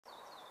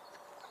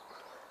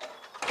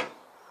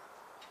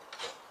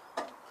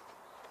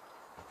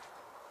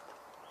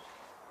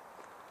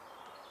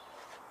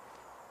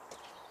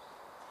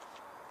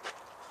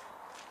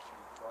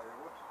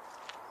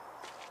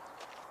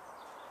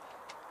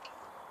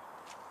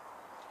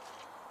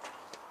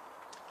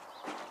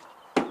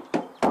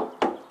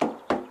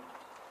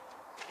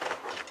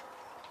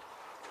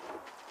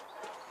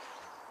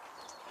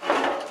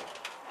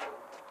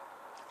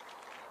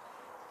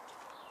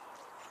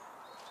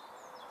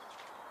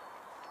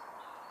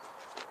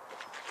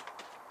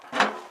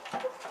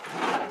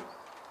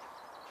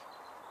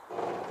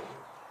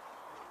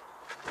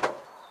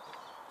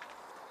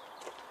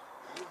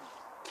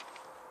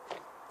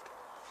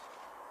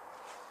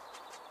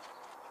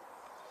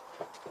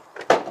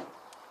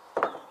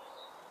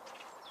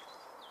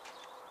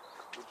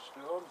Good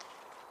stone.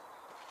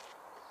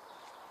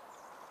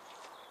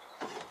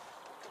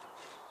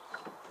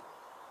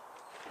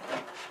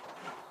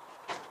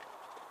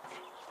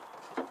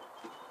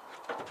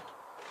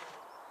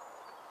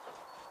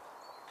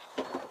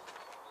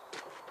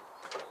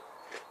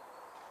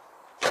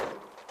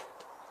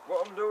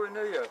 What I'm doing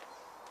here,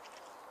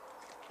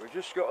 we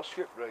just got a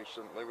skip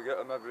recently. We get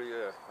them every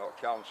year. Our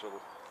council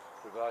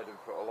provide them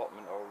for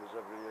allotment holders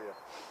every year.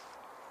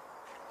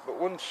 But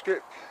one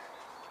skip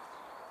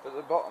at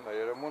the bottom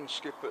here and one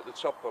skip at the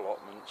top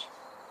allotment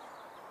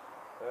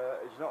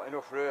is not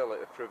enough really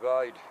to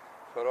provide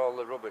for all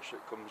the rubbish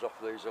that comes off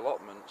these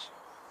allotments.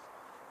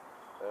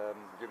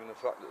 Given the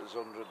fact that there's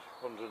 100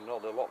 and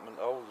odd allotment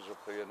holders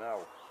up here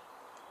now.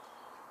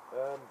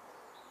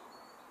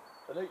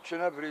 And each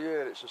and every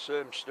year it's the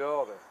same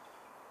story.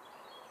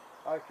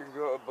 I can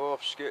go to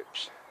both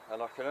skips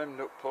and I can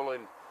end up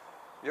pulling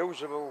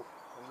usable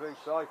and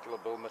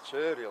recyclable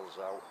materials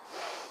out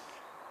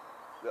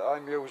that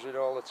I'm using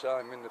all the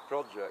time in the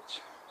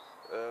project.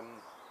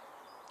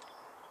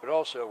 But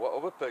also what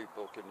other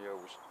people can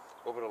use,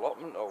 other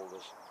allotment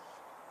holders.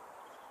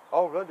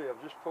 Already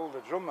I've just pulled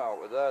a drum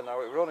out of there now.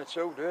 It was only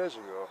 2 days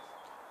ago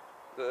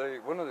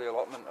that one of the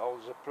allotment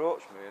holders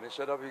approached me and he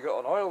said, have you got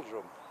an oil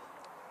drum?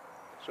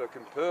 So I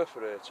can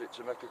perforate it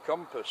to make a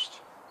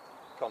compost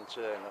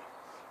container.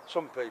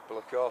 Some people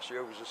of course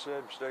use the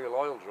same steel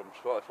oil drums,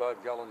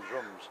 45-gallon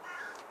drums,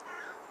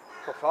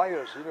 for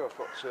fires, you know,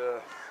 for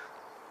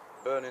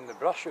burning the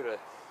brasherie.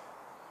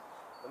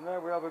 And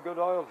there we have a good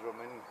oil drum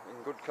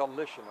in good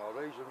condition, or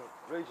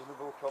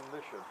reasonable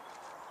condition.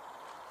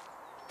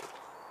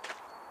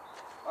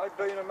 I've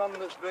been a man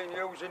that's been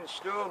using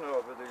stone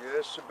over the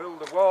years to build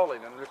the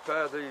walling and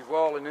repair the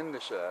walling in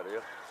this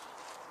area.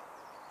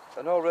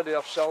 And already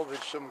I've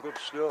salvaged some good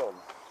stone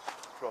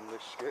from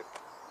this skip.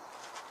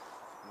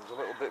 There's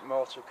a little bit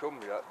more to come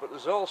yet, but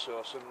there's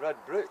also some red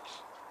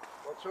bricks.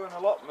 Well, to an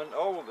allotment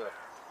holder,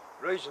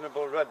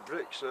 reasonable red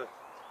bricks are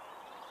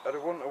a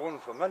one-to-one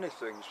for many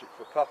things,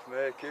 for path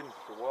making,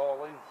 for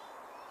walling,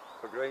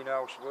 for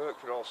greenhouse work,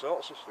 for all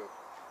sorts of stuff.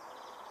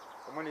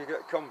 And when you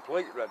get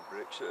complete red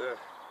bricks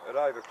that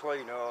are either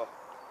clean or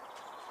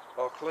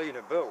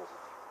cleaner built,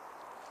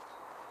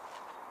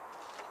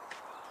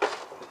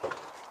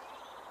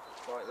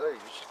 like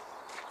these,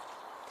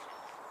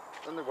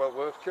 then they're well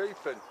worth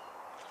keeping.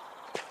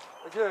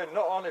 Again,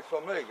 not only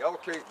for me, I'll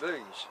keep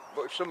these,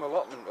 but if some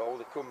allotment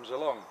holder comes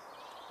along,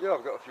 yeah,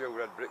 I've got a few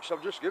red bricks.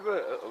 I've just given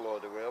it a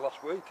load away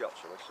last week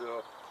actually,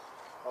 so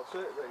I'll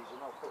take these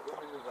and I'll put them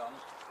in the van.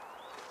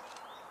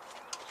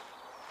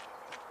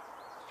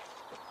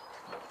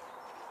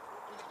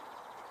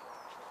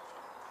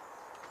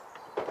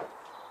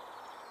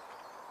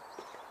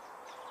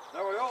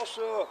 Now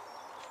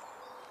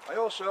I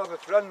also have a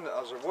friend that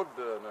has a wood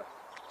burner.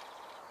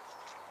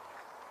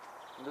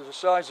 And there's a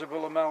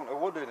sizable amount of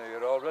wood in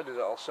here already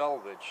that I'll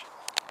salvage.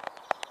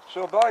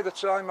 So by the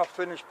time I've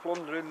finished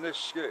plundering this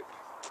skip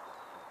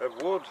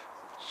of wood,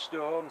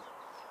 stone,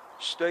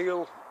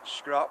 steel,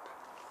 scrap,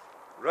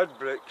 red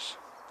bricks,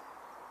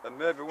 and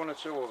maybe one or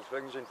two other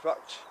things, in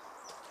fact,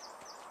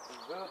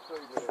 there's bird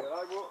feeder here.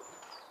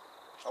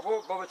 I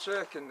won't bother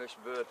taking this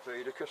bird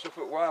feeder because up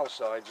at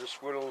Wildsides the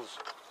squirrels,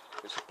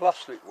 it's a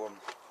plastic one,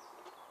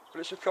 but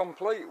it's a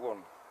complete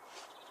one.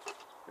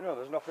 You know,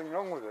 there's nothing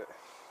wrong with it.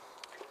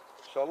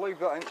 So I'll leave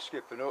that in the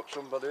skip and hope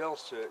somebody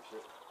else takes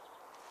it.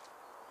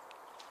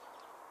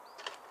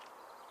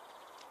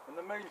 In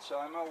the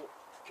meantime, I'll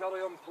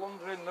carry on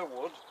plundering the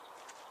wood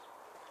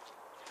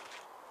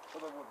for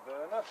the wood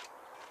burner.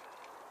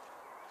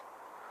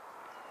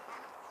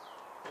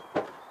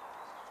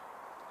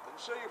 And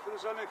see if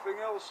there's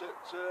anything else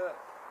that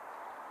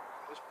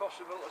is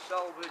possible to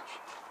salvage.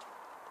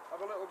 I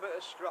have a little bit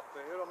of scrap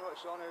here. I know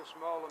it's only a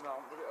small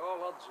amount, but it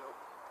all adds up.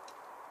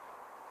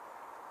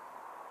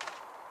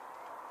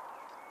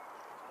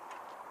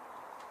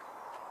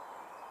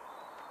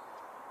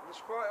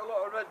 There's quite a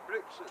lot of red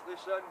bricks at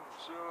this end,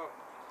 so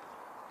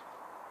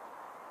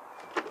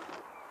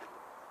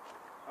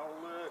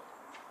I'll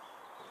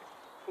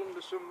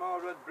plunder some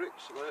more red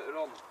bricks later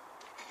on.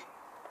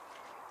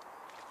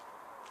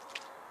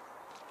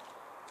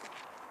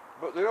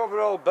 But the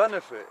overall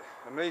benefit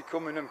of me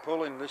coming and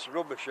pulling this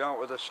rubbish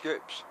out of the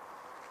skips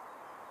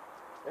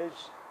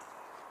is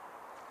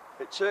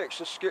it takes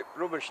the skip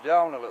rubbish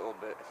down a little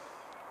bit,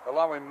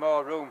 allowing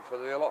more room for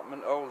the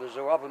allotment holders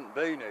who haven't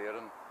been here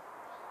and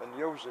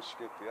use the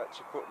skip yet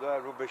to put their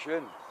rubbish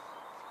in.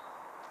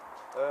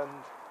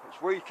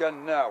 It's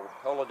weekend now,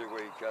 holiday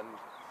weekend,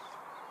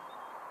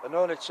 and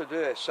only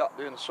today,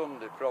 Saturday and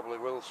Sunday probably,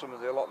 will some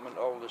of the allotment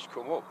holders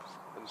come up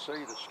and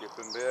see the skip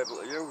and be able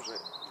to use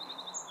it.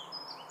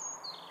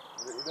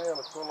 But it was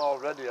nearly full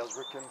already, as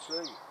we can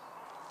see.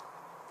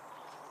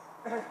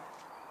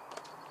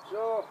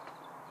 So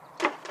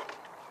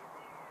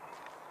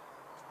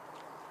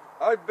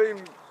I've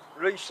been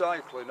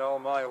recycling all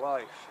my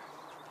life.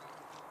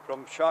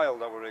 From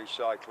child I was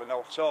recycling. I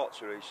was taught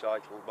to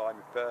recycle by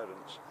my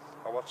parents.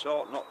 I was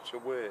taught not to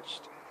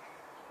waste.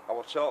 I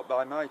was taught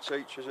by my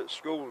teachers at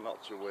school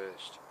not to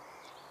waste.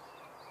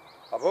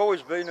 I've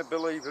always been a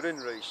believer in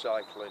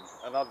recycling,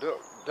 and I do,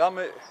 damn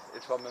it,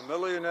 if I'm a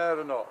millionaire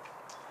or not,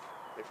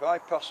 if I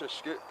pass a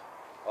skip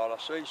or I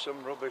see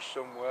some rubbish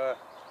somewhere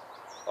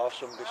or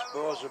some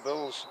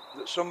disposables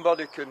that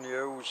somebody can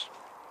use,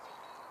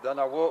 then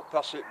I won't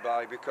pass it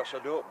by, because I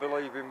don't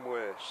believe in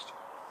waste.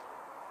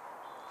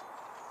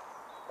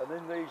 And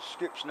in these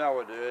skips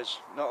nowadays,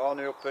 not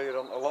only up here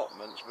on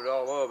allotments but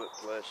all over the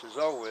place, there's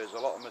always a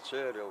lot of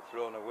material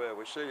thrown away.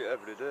 We see it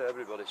every day,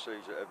 everybody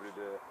sees it every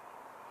day.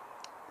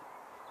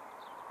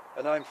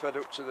 And I'm fed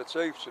up to the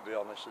teeth, to be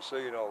honest, of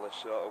seeing all this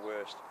sort of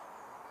waste.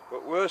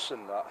 But worse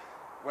than that,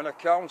 when a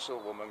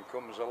councilwoman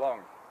comes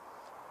along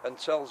and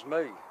tells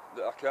me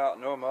that I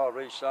can't no more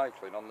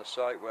recycling on the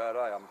site where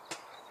I am,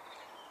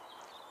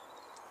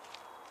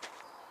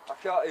 I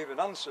can't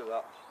even answer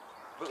that,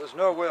 but there's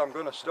no way I'm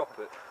going to stop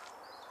it.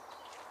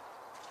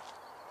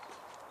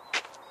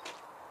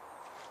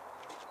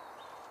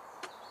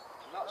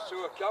 And that's to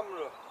a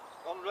camera,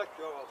 on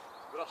record,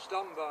 but I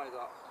stand by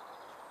that.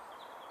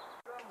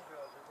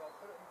 I'll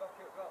put it back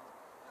at van.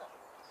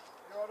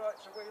 You alright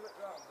to wheel it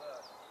round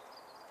there?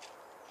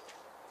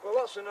 Well,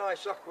 that's a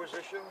nice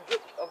acquisition.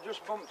 I've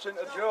just bumped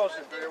into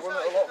Joseph here, one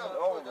of the allotment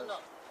owners.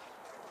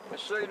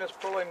 He's seen us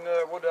pulling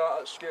wood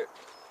out at skip.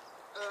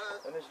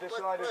 And he's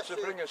decided to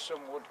bring us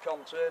some wood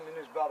contained in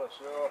his barrow,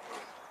 so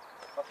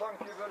I thank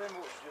you very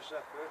much,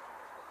 Giuseppe.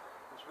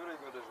 It's very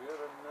good of you,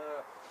 and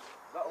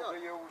that'll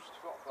be used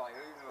for fire,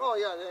 you know. Oh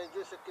yeah,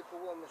 just to keep it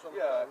warm or something.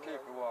 Yeah, keep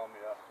it warm,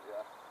 yeah.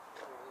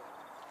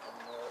 And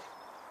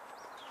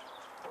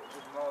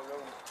there's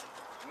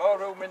more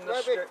room in the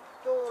skip.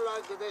 Don't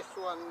like this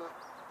one,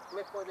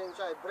 me put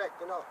inside brick,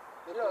 you know.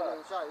 You put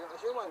inside,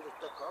 because you want to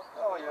take off.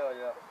 Oh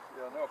yeah,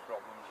 no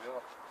problems, yeah.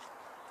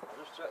 I'll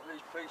just take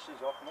these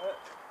pieces off, mate.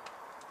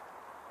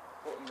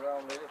 Put them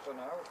round here for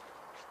now.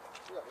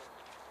 Yeah.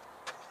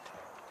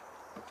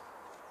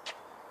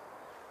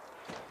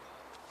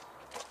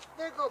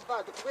 They go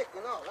bad quick, you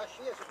know. Last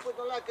year, you put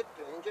them like a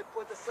drink, you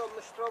put some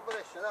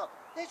strawberries, you know.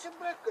 It's a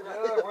brick, you know.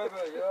 Yeah,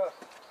 Weber, yeah.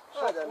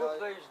 Soft wood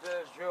these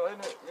days, Joe,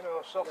 innit? You know,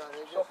 soft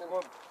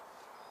wood.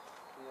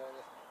 Yeah.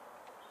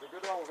 The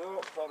good old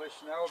oak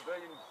forest now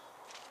being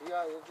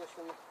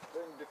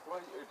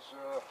depleted,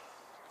 so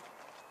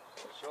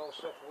it's all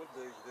soft wood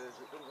these days.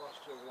 It doesn't last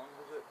too long,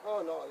 does it?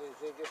 Oh no,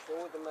 they just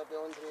hold them maybe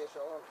 100 years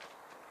old.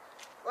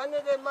 One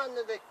of the men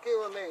that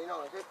killed me, you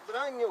know, they're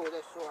brand new,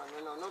 this one,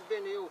 you know, not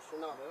been used, you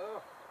know.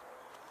 No.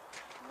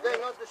 They're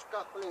not the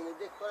scaffolding,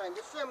 they're different.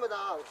 The same with the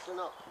house, you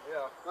know.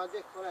 Yeah. Not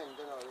different,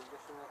 you know, they're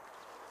just, you know.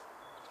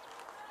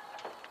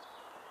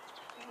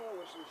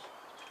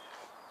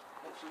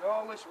 Oh,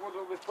 all this wood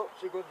will be put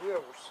to good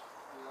use.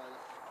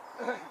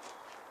 Yeah.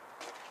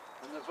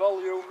 And the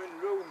volume in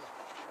room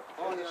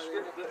Oh, the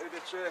skip that it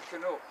had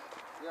taken up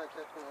yeah,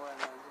 taken away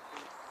now.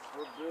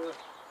 would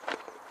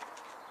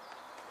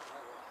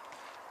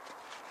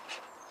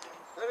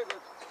Very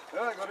good.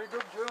 yeah, very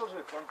good,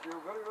 Joseph, thank you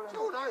very much.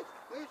 All right,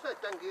 you said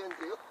thank you and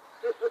you.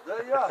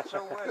 There you are,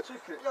 two-way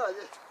ticket. Yeah,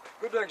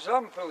 Good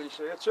example, you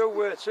see, a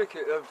two-way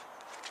ticket of,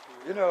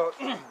 you know,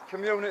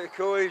 community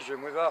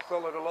cohesion with our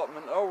fellow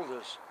allotment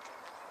holders.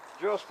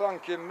 Joe's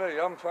thanking me,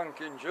 I'm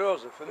thanking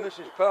Joseph, and this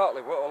is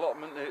partly what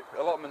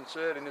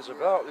allotmenteering is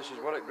about. This is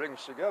what it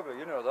brings together,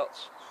 you know,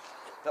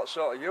 that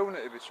sort of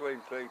unity between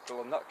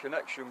people and that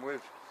connection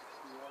with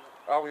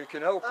how you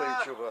can help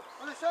each other.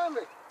 Well, listen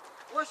me,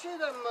 what's see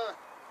them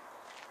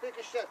big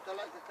shed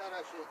like the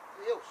Karachi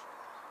use?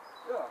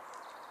 Yeah.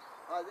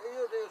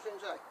 You use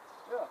inside?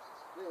 Yeah.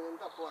 In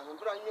that one,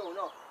 brand new,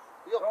 no?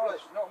 Your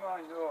place? It's not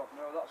mine, no,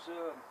 that's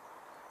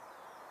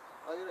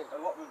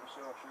allotment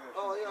association.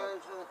 Oh yeah,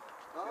 it's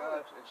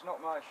yeah, it's not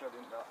my shed,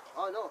 isn't that?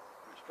 I know.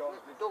 It's called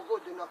too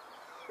good enough.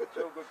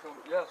 Too good for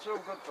me. Yeah, too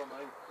good for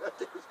me.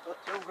 Too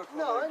good for me.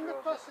 No, in the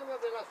past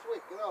maybe last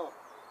week, you know.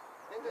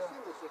 In the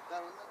Simmersick,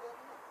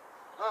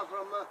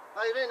 from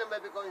Irene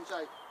maybe go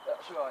inside.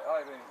 That's right,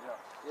 Irene, yeah.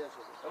 Yes,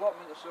 it is.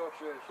 Allotment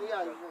association.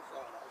 Yeah, it's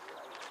all right.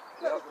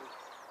 Yeah.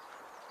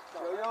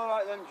 So you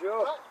alright then,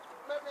 Joe?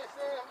 Maybe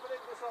say I'm bring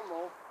you some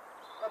more.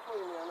 I'll put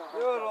it in now.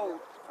 You're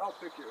I'll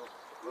pick it up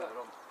later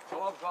on.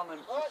 I'll have Van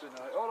empty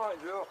tonight. Alright,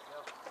 Joe.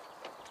 Yeah.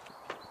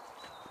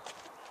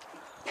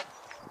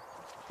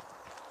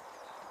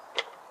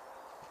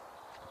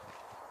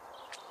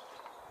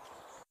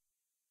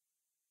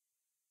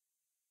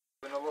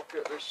 Having a look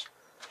at this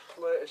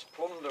latest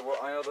plunder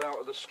what I had out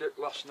of the skip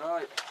last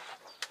night.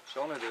 It's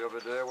only the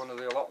other day one of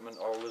the allotment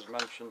holders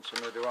mentioned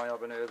to me, do I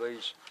have any of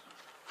these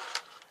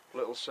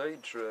little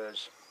seed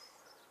trays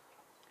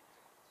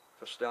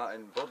for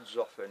starting buds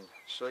off in,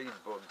 seed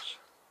buds,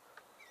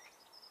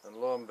 and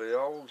lo and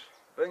behold,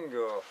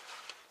 bingo,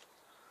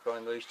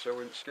 find these two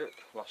in skip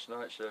last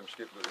night, same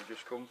skip that we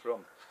just come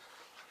from,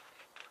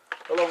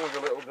 along with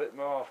a little bit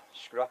more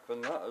scrap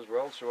and that as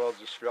well towards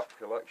the scrap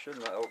collection.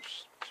 That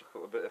helps to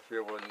put a bit of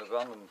fuel in the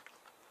van and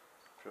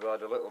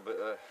provide a little bit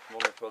of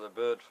money for the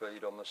bird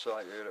feed on the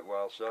site here at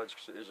Wildsides,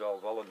 because it is all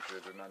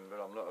voluntary, remember.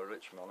 I'm not a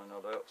rich man and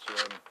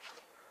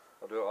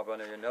I don't have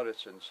any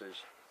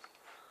inheritances.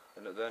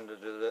 And at the end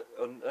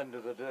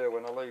of the day,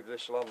 when I leave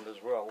this land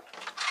as well,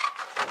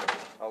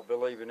 I'll be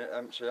leaving it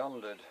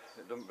empty-handed.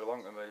 It doesn't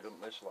belong to me,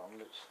 doesn't this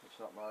land? It's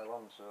not my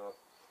land, so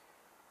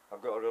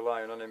I've got to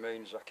rely on any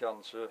means I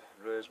can to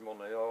raise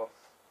money or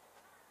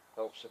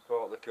help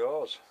support the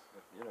cause,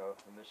 you know,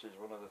 and this is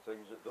one of the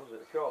things that does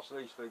it. Of course,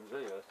 these things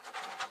here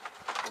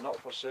are not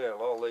for sale.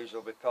 All these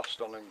will be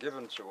passed on and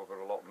given to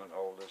other allotment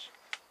holders.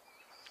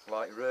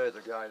 Like Ray,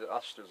 the guy that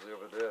asked us the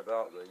other day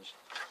about these,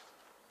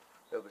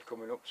 he'll be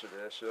coming up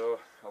today, so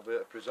I'll be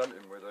able to present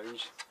him with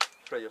these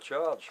free of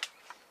charge.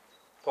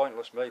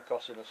 Pointless me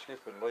passing a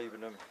skip and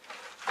leaving them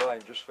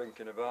blind just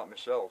thinking about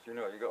myself. You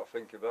know, you've got to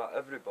think about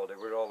everybody.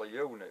 We're all a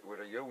unit,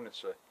 we're a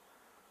unity,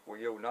 we're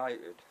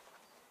united,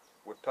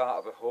 we're part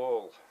of a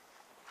whole,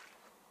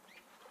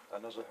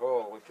 and as a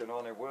whole we can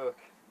only work,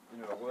 you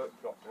know, work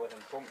properly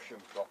and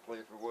function properly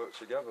if we work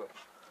together.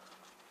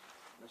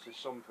 This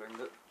is something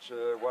that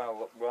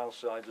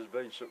Wildsides has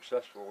been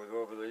successful with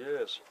over the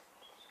years,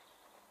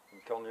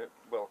 and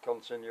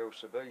continues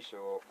to be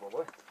so,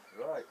 hopefully.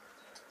 Right,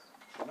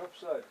 enough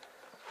said.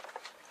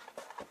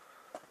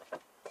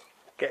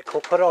 Get a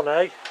cuppa on,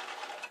 eh?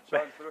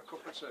 Time for a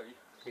cup of tea.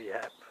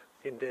 Yep,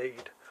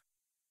 indeed.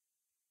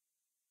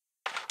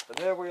 And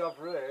here we have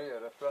Ray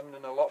here, a friend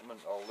and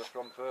allotment holder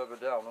from further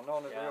down, and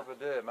only the other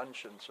day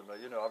mentioned to me,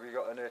 you know, have you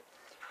got any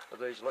of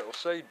these little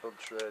seed bud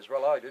trays?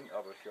 Well, I didn't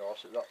have, of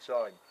course, at that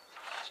time,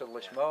 till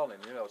this morning,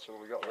 you know, till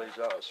we got these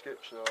out of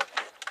skip, so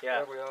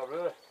here we are,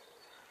 Ray.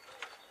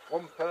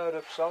 One pair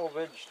of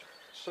salvaged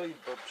seed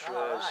bud trays.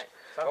 Right.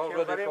 Thank all you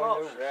ready very for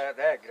much. use.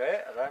 They're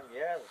great, them,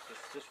 yeah,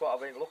 just what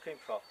I've been looking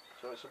for.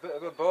 So it's a bit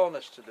of a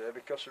bonus today,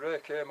 because Ray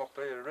came up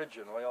here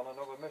originally on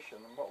another mission,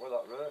 and what was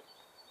that, Ray?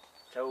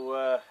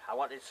 So I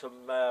wanted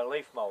some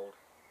leaf mould.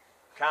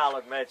 Carl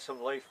had made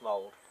some leaf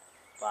mould,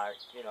 like,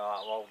 you know,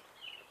 out of old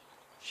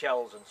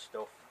shells and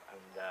stuff,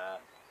 and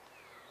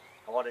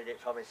I wanted it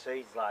for my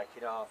seeds, like,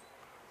 you know,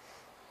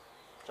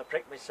 to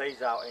prick my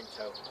seeds out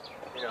into,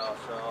 you know,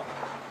 so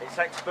it's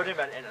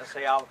experimenting to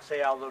see how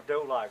they'll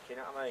do, like, you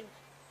know what I mean?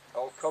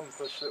 All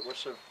compost that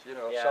was, you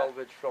know,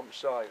 salvaged from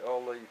site,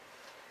 all the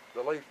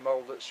leaf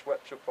mould that's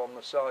swept up on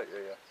the site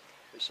here.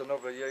 It's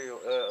another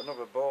yield,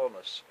 another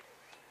bonus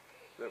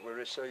that we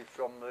receive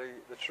from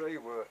the tree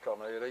work on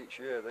here each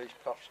year. These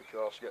paths, of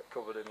course, get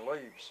covered in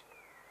leaves,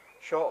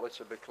 shortly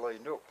to be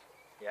cleaned up.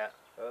 Yeah.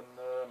 And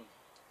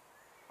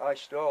I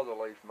store the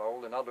leaf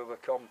mould and add other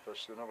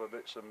compost and other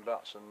bits and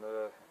bats, and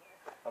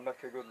I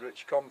make a good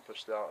rich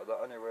compost out of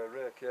that. Anyway,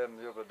 Ray came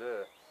the other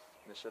day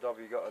and he said, have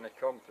you got any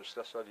compost?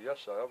 I said,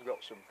 yes, I have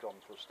got some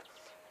compost.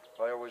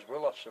 I always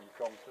will have some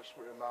compost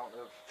with the amount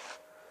of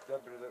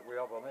debris that we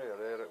have on here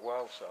at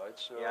Wildsides.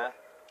 So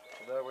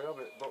there we have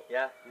it. But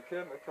you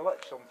came to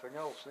collect something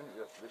else, didn't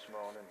you, this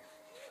morning?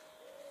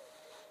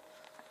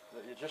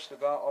 That you're just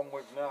about on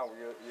with now,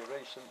 your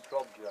recent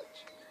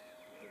project.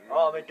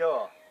 Oh, my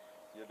door.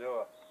 Your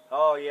door.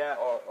 Oh, yeah.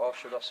 Or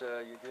should I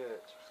say your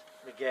gate?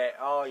 The gate,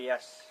 oh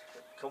yes.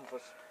 Come for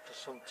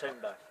some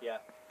timber, yeah.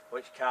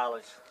 Which Carl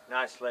is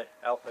nicely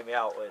helping me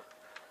out with.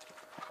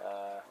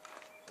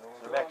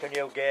 To make a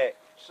new gate.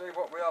 See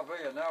what we have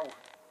here now.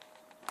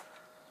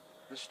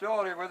 The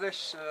story with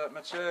this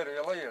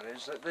material here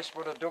is that this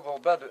was a double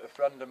bed at a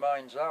friend of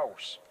mine's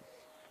house.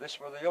 This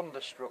were the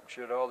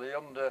understructure or the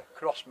under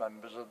cross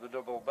members of the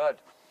double bed.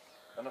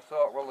 And I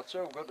thought, well, they're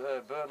too good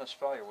to burn as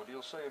firewood.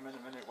 You'll see them in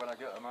a minute when I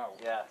get them out.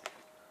 Yeah.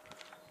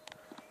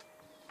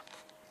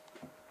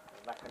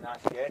 Make a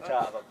nice gate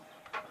out of them.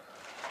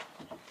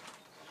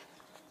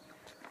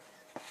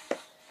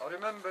 I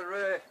remember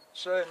Ray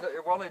saying that he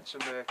wanted to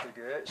make a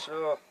gate,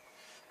 so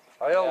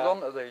I held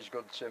on to these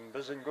good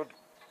timbers in good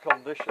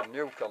condition,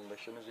 new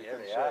condition, as you can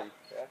see.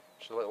 Yeah.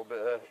 Just a little bit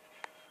of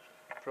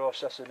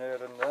processing here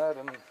and there,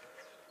 and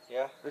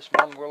this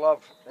man will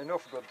have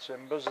enough good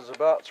timbers. There's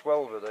about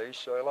 12 of these,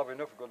 so he'll have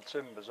enough good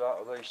timbers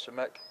out of these to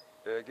make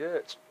a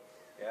gate.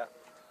 Yeah.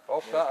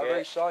 All part of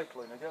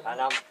recycling again.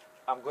 And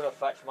I'm going to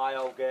fetch my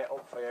old gate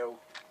up for you.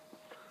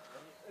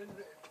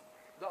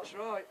 That's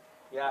right.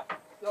 Yeah.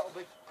 That'll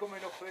be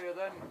coming up here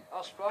then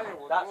as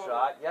firewood. That's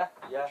right, yeah.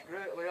 Which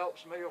greatly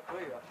helps me up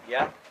here.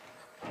 Yeah.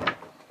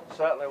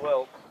 Certainly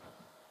will.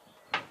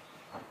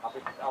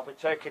 I'll be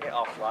taking it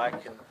off,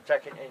 like, and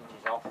taking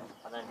hinges off,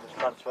 and then just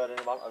transferring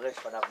them onto this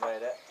when I've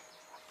made it.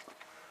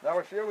 Now,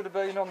 if you would have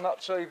been on that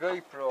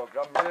TV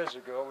programme years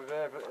ago with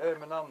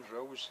Eamon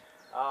Andrews,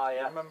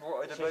 you remember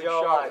what he'd have been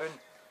shouting?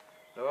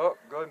 No,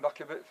 going back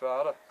a bit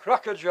farther.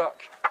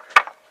 Crackerjack!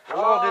 They're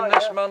loading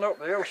this man up.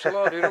 They used to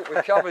load it up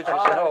with cabbages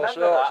and all sorts,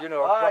 that. you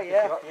know.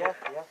 Yeah.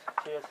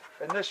 Cheers.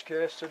 In this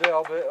case today,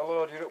 I'll be able to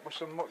load you up with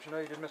some much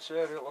needed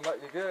material to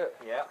make your gate.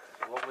 Yeah,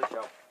 lovely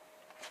job.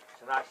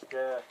 It's a nice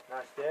day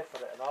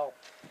for it and all.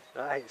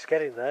 Right, it's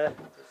getting there.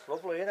 It's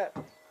lovely, isn't it?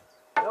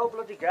 No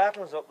bloody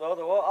gardeners up though,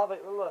 they won't have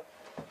it, will they?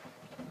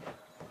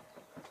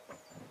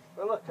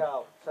 Will they,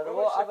 Carl? So they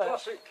won't have it.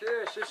 It's a classic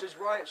case. This is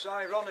why it's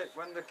ironic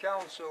when the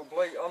council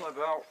bleat on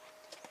about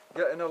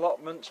getting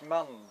allotments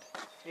manned.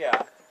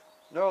 Yeah.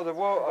 No, they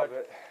won't have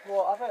it.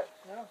 Won't have it,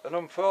 no. And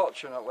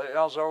unfortunately, it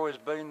has always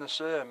been the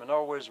same and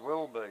always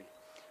will be.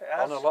 It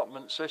has. On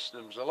allotment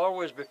systems, there'll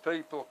always be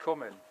people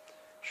coming,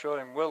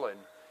 showing willing,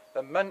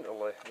 and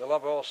mentally they'll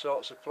have all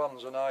sorts of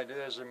plans and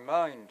ideas in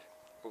mind.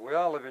 But we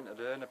are living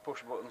today in a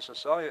push-button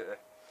society.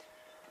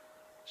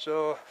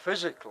 So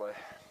physically,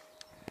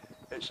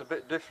 it's a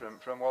bit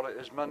different from what it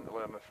is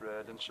mentally, I'm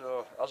afraid. And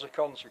so, as a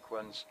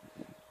consequence,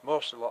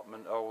 most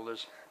allotment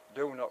holders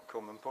do not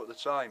come and put the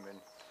time in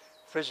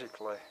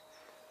physically,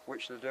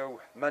 which they do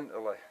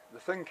mentally. They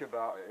think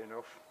about it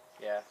enough,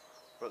 Yeah.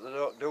 but they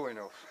don't do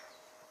enough.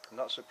 And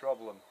that's a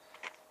problem.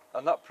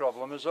 And that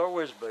problem has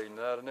always been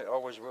there, and it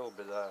always will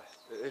be there.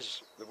 It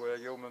is the way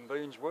human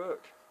beings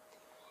work.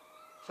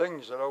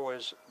 Things are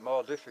always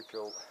more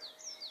difficult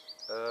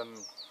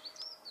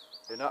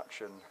in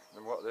action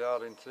than what they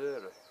are in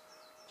theory,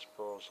 I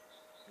suppose.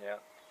 Yeah.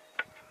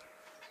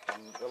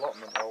 And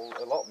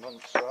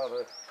allotments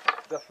are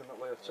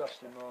definitely a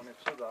testimony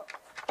to that.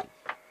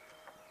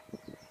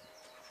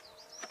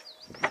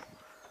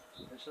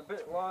 It's a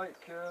bit like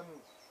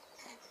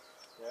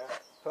Yeah.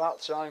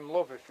 part-time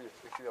love, if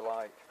you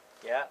like.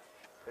 Yeah.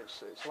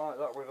 It's like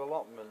that with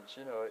allotments,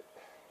 you know.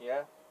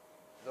 Yeah.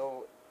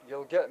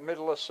 You'll get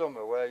middle of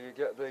summer where you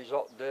get these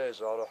hot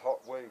days or a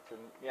hot week,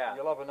 and Yeah.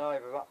 you'll have an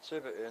hive of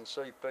activity and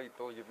see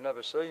people you've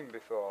never seen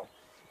before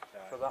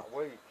for that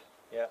week.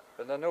 Yeah.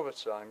 And then other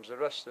times, the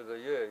rest of the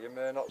year, you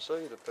may not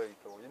see the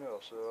people, you know.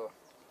 So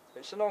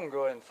it's an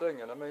ongoing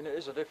thing, and I mean, it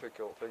is a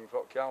difficult thing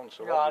for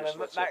council, No, and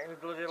obviously, making me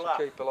bloody to laugh.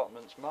 keep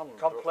allotments manned.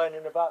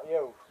 Complaining about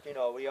you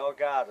know, with your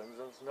gardens,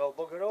 there's no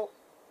bugger up.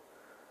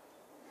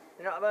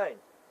 You know what I mean?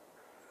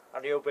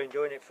 And you've been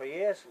doing it for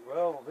years.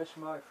 Well, this,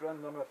 my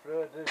friend, I'm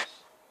afraid, is.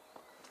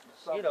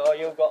 You know,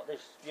 you've got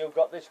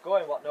this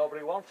going what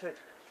nobody wanted.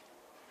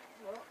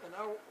 Well, you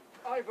know,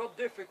 I've had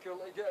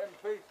difficulty getting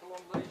people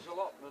on these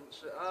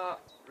allotments that are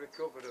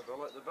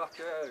recoverable at the back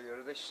area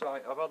of this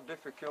site. I've had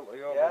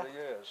difficulty over the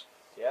years.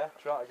 Yeah.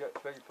 Trying to get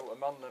people to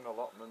man them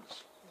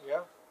allotments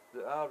Yeah.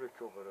 that are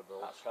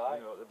recoverable. That's right.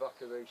 You know, at the back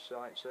of these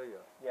sites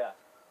here. Yeah.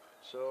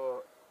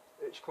 So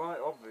it's quite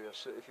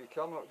obvious that if you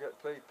cannot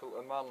get people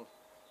to man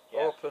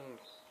Yeah. open,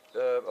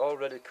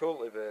 already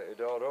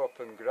cultivated or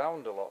open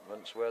ground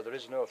allotments where there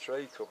is no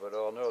tree cover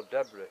or no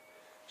debris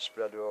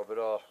spread over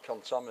or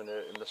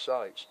contaminating the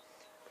sites,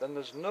 then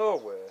there's no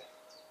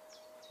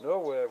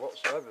way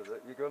whatsoever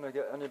that you're going to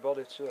get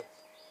anybody to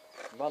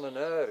man an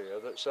area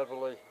that's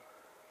heavily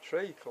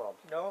tree clad.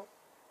 No.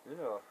 You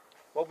know.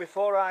 Well,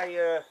 before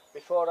I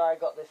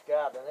got this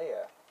garden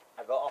here,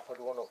 I got offered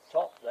one up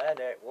top there,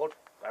 near wood.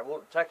 I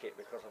wouldn't take it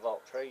because of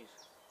all trees.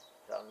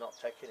 So I'm not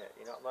taking it,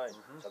 you know what I mean?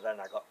 So then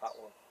I got that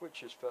one.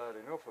 Which is fair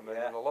enough. I mean,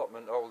 Yeah. an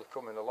allotment holder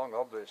coming along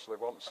obviously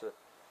wants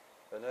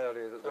an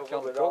area that they But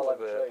can with all them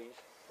cultivate. trees,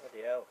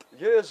 bloody hell.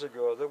 Years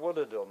ago they would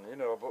have done, you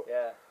know, but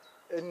Yeah.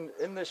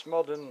 in this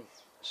modern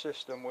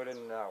system we're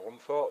in now,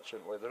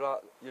 unfortunately,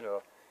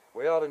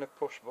 we are in a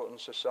push-button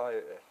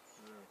society,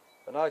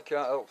 and I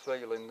can't help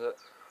feeling that,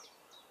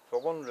 for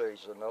one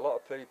reason, a lot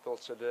of people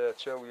today are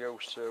too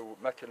used to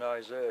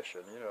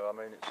mechanisation. You know, I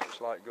mean, it's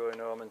like going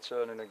home and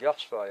turning a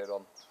gas fire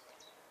on.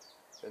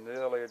 In the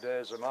earlier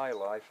days of my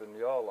life and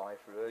your life,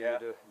 really, Yeah.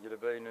 you'd have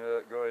been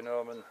going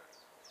home and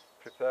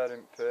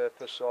preparing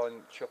paper,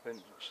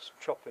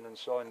 chopping and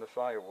sawing the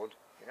firewood.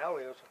 You know,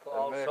 we used to put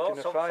And all making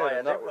sorts a on fire, fire,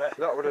 and didn't we?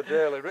 that were a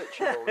daily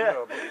ritual, you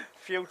know. But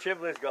Few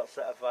chimneys got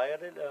set afire,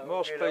 didn't they?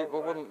 most You know,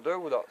 people wouldn't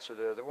do that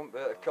today. They wouldn't be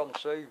able to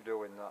conceive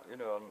doing that, you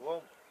know. And,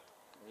 Won't.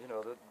 you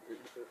know,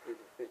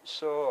 it's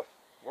so.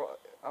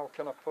 How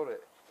can I put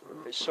it?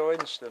 It's so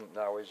instant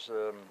now. Is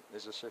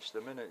a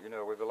system in it, you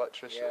know, with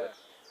electricity. Yeah.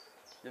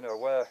 You know,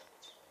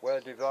 we're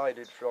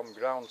divided from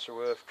ground to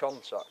earth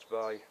contact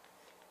by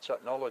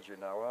technology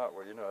now, aren't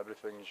we? You know,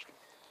 everything's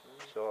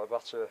sort of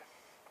at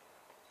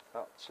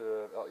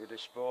your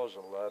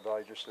disposal there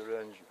by just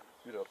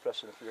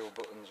pressing a few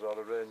buttons or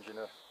arranging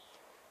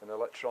an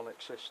electronic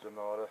system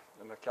or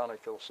a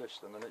mechanical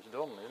system, and it's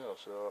done, you know.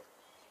 So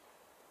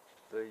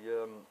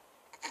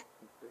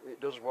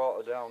it does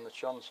water down the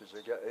chances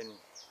of getting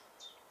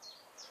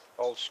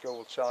old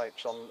school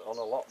types on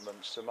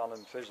allotments to man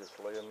them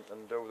physically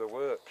and do the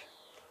work.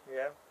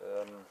 Yeah.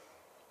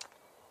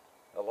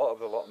 A lot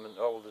of allotment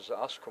holders that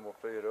has come up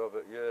here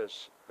over the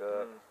years,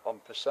 on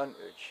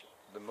percentage,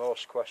 the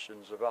most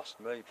questions have asked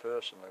me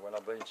personally when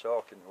I've been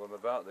talking to them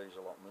about these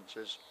allotments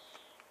is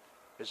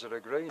there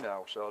a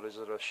greenhouse or is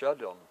there a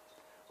shed on?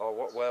 Or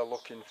what we're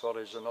looking for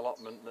is an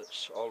allotment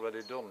that's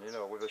already done, you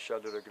know, with a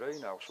shed or a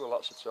greenhouse. Well,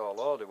 that's a tall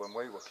order. When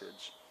we were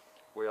kids,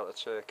 we had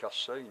to take our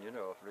scene, you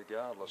know,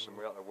 regardless, and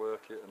we had to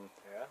work it and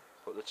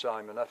put the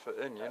time and effort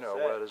in, you know,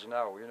 whereas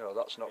now, you know,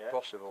 that's not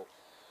possible.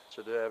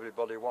 Today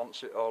everybody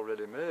wants it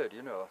already made,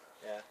 you know.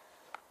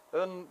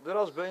 Yeah. And there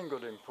has been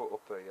good input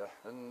up here,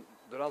 and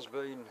there has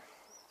been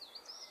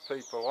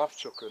people who have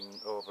taken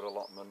over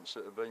allotments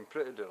that have been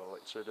pretty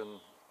derelicted and,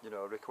 you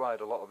know,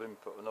 required a lot of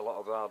input and a lot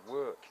of hard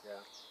work. Yeah.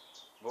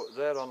 But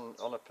they're on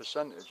a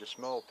percentage, a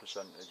small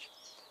percentage.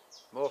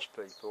 Most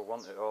people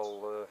want it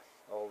all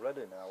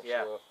ready now.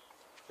 Yeah. So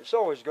it's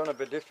always going to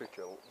be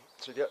difficult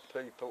to get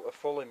people a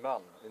fully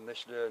man in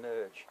this day and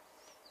age.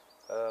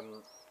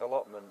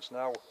 Allotments.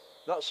 Now,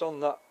 that's on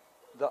that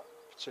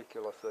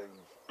particular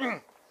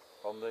theme,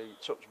 on the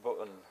touch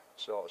button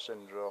sort of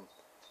syndrome.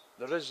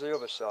 There is the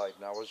other side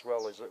now as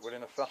well, is that we're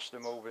in a faster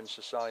moving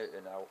society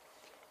now,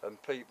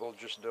 and people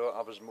just don't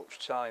have as much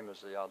time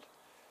as they had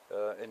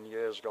in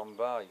years gone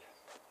by.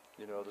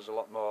 You know, there's a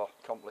lot more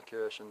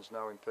complications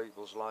now in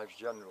people's lives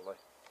generally,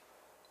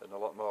 and a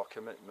lot more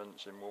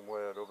commitments in one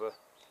way or other.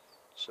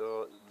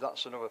 So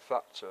that's another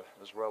factor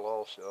as well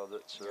also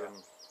that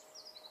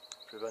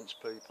prevents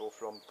people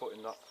from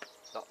putting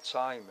that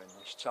time in,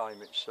 this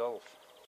time itself.